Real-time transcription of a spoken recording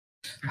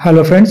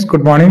Hello friends,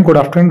 good morning, good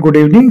afternoon, good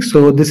evening.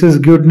 So this is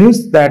good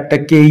news that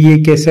the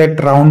KEA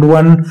kcet round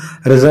 1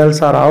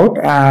 results are out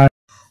and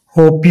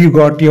hope you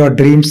got your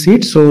dream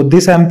seat. So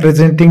this I'm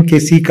presenting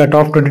KC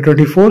cutoff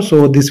 2024.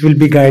 So this will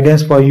be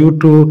guidance for you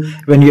to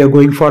when you are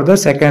going for the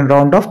second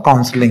round of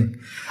counseling.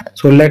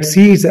 So let's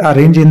see, it's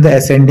arranged in the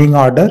ascending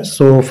order.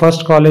 So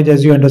first college,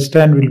 as you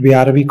understand, will be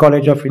RV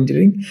College of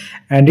Engineering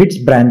and its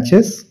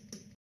branches.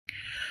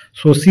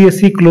 So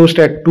CSE closed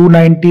at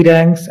 290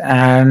 ranks,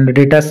 and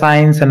data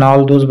science and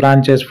all those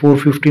branches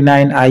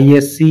 459,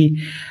 ISC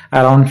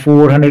around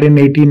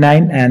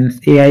 489, and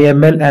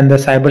AIML and the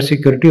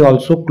cybersecurity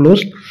also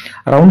closed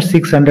around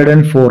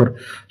 604.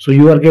 So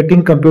you are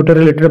getting computer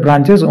related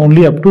branches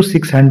only up to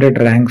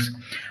 600 ranks.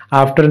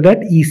 After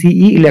that,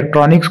 ECE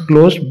electronics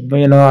closed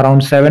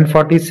around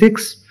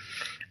 746,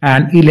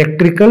 and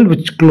electrical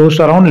which closed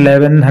around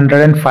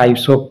 1105.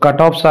 So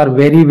cutoffs are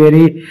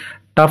very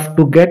tough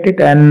to get it,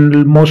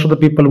 and most of the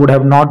people would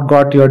have not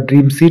got your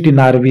dream seat in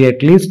RV.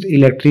 At least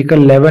electrical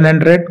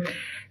 1100,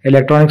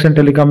 electronics and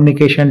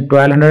telecommunication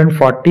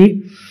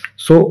 1240.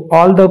 So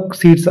all the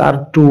seats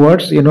are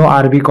towards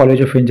RV College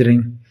of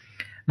Engineering.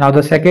 Now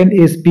the second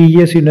is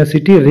PES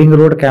University Ring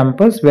Road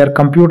campus, where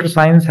computer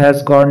science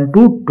has gone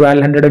to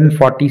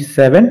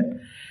 1247,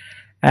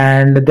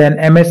 and then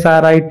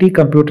MSRIT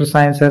computer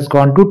science has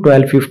gone to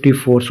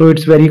 1254. So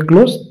it's very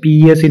close.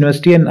 PES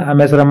University and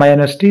MS Ramaya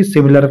University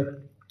similar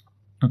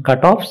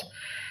cutoffs.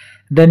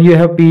 Then you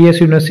have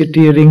PES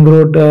University Ring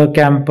Road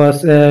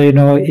campus,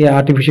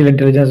 artificial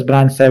intelligence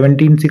branch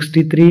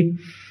 1763,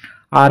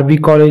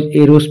 RV College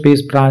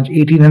Aerospace branch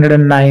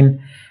 1809,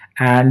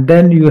 and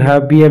then you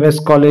have BMS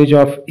College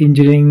of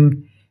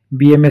Engineering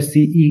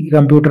BMSCE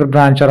computer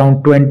branch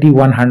around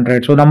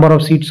 2100. So number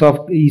of seats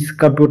of these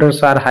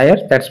computers are higher,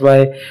 that's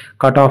why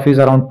cutoff is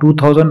around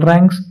 2000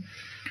 ranks.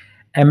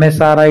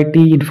 MSRIT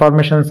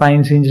Information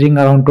Science Engineering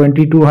around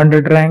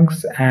 2200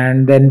 ranks,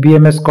 and then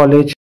BMS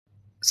College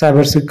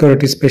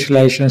Cybersecurity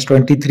Specializations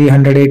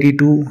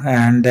 2382,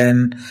 and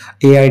then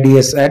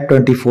AIDS at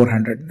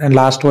 2400. And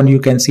last one you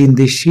can see in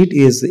this sheet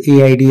is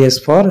AIDS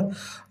for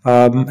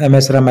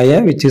MS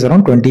Ramaya, which is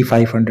around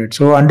 2500.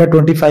 So under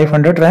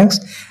 2500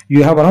 ranks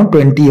you have around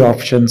 20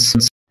 options.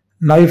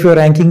 Now if your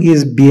ranking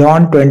is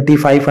beyond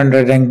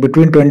 2500 rank,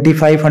 between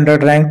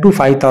 2500 rank to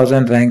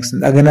 5000 ranks,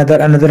 again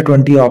another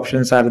 20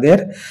 options are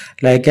there,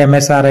 like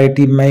MSRIT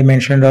I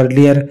mentioned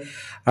earlier,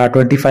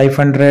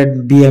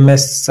 2500,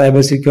 BMS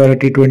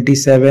cybersecurity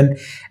 27,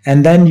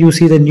 and then you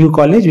see the new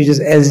college which is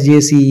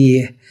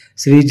SJCE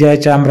Sri Jai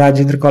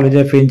Chamarajendra College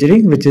of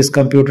Engineering, which is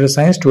computer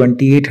science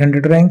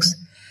 2800 ranks.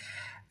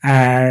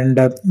 And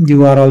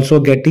you are also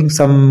getting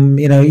some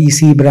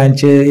EC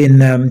branch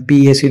in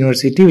PES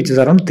University, which is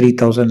around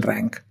 3000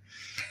 rank.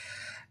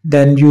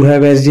 Then you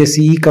have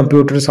SJCE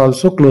computers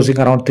also closing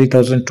around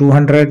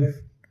 3200.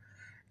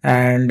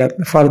 And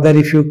further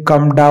if you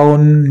come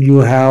down, you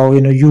have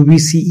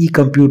UVCE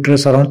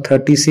computers around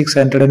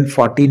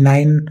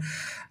 3649,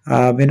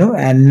 and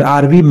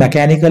RV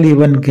mechanical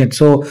even get.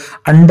 So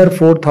under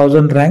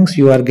 4000 ranks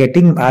you are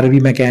getting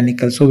RV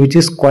mechanical, so which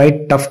is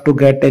quite tough to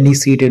get any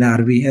seat in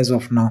RV as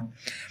of now.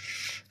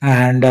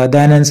 And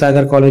Dayanand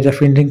Sagar College of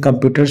Engineering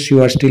computers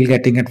you are still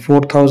getting at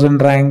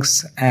 4000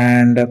 ranks.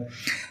 And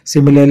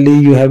similarly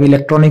you have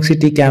Electronic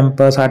City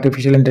campus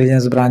artificial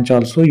intelligence branch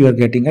also you are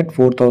getting at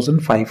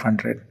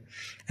 4500,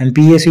 and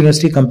PES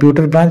University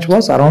computer branch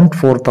was around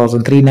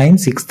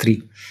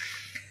 3963.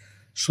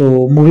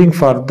 So moving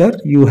further,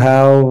 you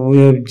have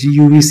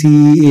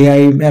UVC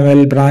AI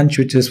ML branch,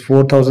 which is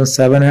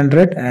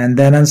 4700, and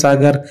then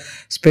Sagar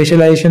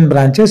specialization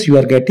branches you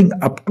are getting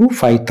up to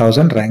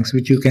 5000 ranks,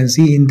 which you can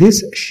see in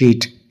this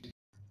sheet.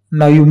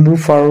 Now you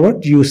move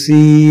forward, you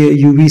see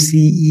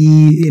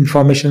UVCE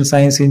Information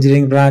Science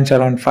Engineering branch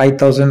around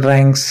 5000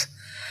 ranks,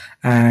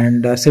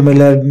 and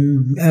similar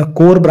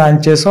core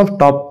branches of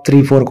top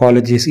 3-4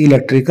 colleges,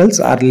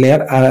 electricals are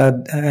there,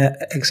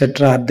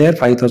 etc. are there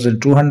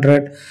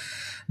 5200.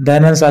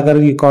 Dayanand Sagar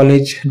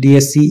College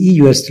DSCE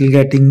you are still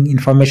getting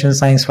information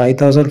science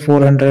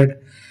 5400,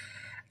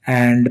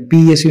 and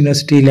PES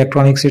University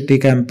Electronic City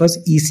campus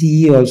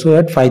ECE also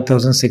at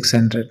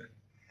 5600.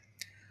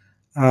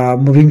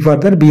 Moving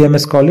further,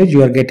 BMS College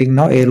you are getting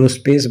now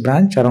aerospace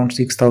branch around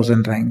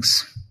 6000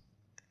 ranks.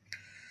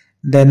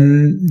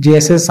 Then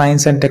JSS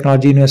Science and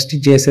Technology University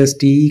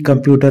JSSTE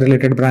computer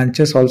related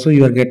branches also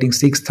you are getting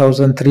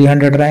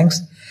 6300 ranks.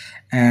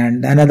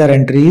 And another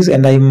entry is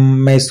NI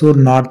Mysore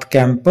North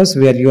campus,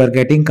 where you are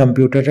getting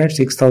computer at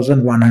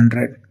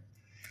 6100.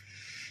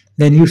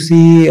 Then you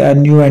see a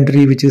new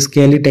entry which is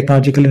KLE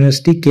Technological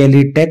University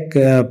KLE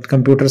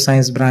computer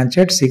science branch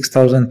at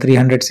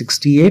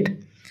 6368.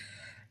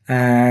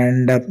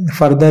 And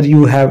further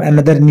you have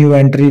another new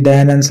entry,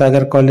 Dayanand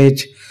Sagar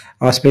College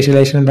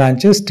specialization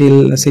branches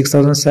still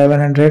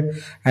 6700,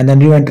 and the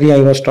new entry I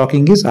was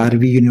talking is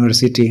RV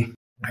University,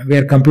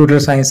 where computer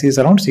science is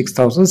around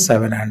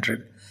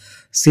 6700.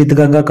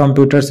 Siddhganga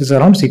computers is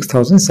around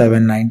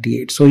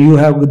 6798. So you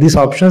have these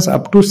options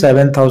up to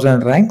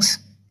 7000 ranks.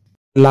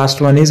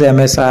 Last one is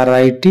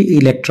MSRIT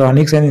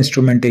Electronics and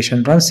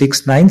Instrumentation branch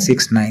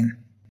 6969.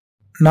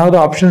 Now the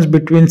options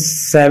between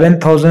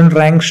 7,000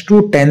 ranks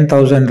to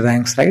 10,000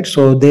 ranks, right?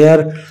 So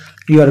there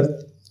you are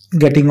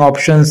getting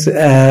options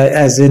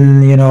as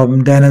in,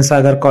 Dayanand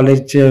Sagar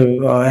College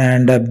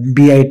and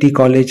BIT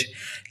College,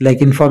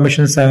 like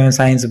Information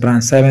Science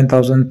branch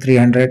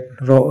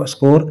 7,300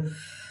 score.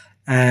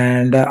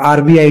 And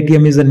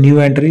RVITM is a new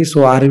entry.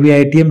 So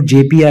RVITM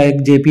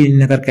JP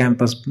Nagar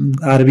campus,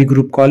 RV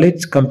Group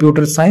College,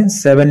 Computer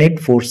Science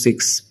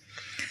 7846.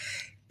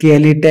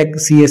 Tech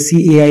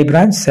CSC AI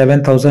branch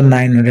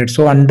 7,900.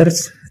 So under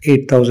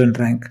 8,000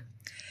 rank.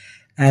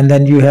 And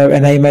then you have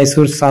NI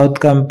Mysore South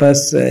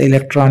Campus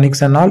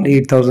Electronics and all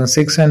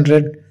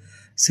 8,600.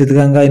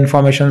 Siddhganga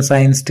Information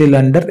Science still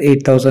under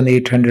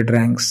 8,800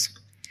 ranks.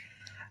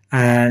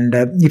 And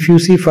if you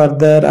see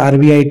further,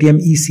 RVITM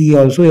EC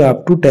also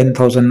up to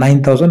 10,000,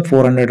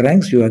 9,400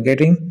 ranks you are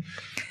getting.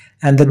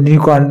 And the new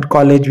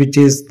college which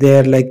is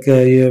there,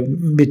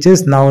 which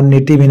is now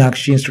Niti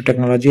Meenakshi Institute of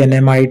Technology and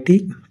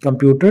MIT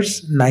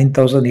Computers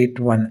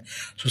 9,081.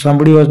 So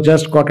somebody who has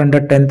just got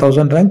under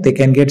 10,000 rank, they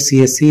can get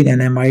CSC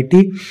in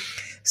MIT.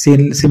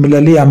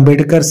 Similarly,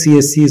 Ambedkar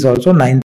CSC is also 9,000.